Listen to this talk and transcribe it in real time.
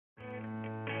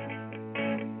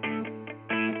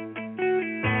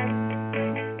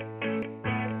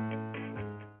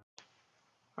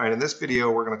All right, in this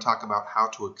video, we're going to talk about how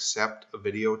to accept a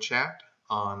video chat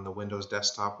on the Windows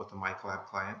desktop with the Micollab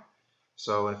Client.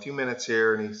 So in a few minutes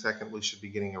here, any second, we should be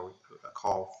getting a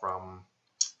call from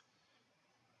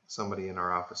somebody in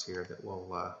our office here that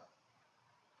will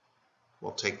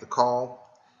take the call,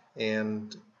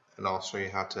 and I'll show you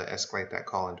how to escalate that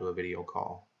call into a video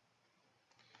call.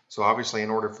 So obviously,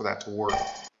 in order for that to work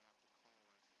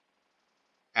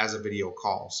as a video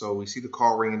call, so we see the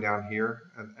call ringing down here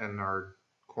in our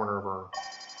corner of our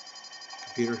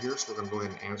computer here, so we're going to go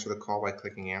ahead and answer the call by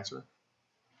clicking answer.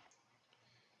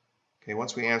 Okay,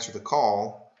 once we answer the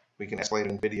call, we can escalate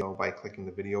in video by clicking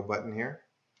the video button here.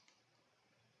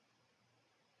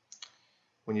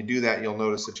 When you do that, you'll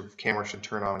notice that your camera should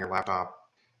turn on your laptop,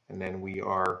 and then we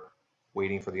are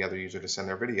waiting for the other user to send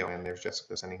their video, and there's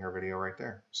Jessica sending her video right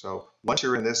there. So once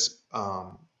you're in this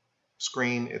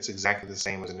screen, it's exactly the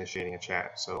same as initiating a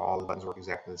chat. So all the buttons work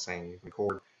exactly the same. You can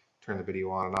record, turn the video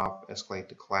on and off, escalate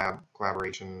to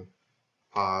collaboration,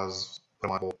 pause, put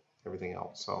them on hold, everything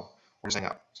else. So we're just hang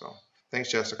up. So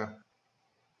thanks, Jessica.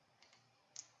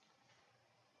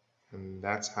 And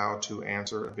that's how to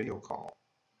answer a video call.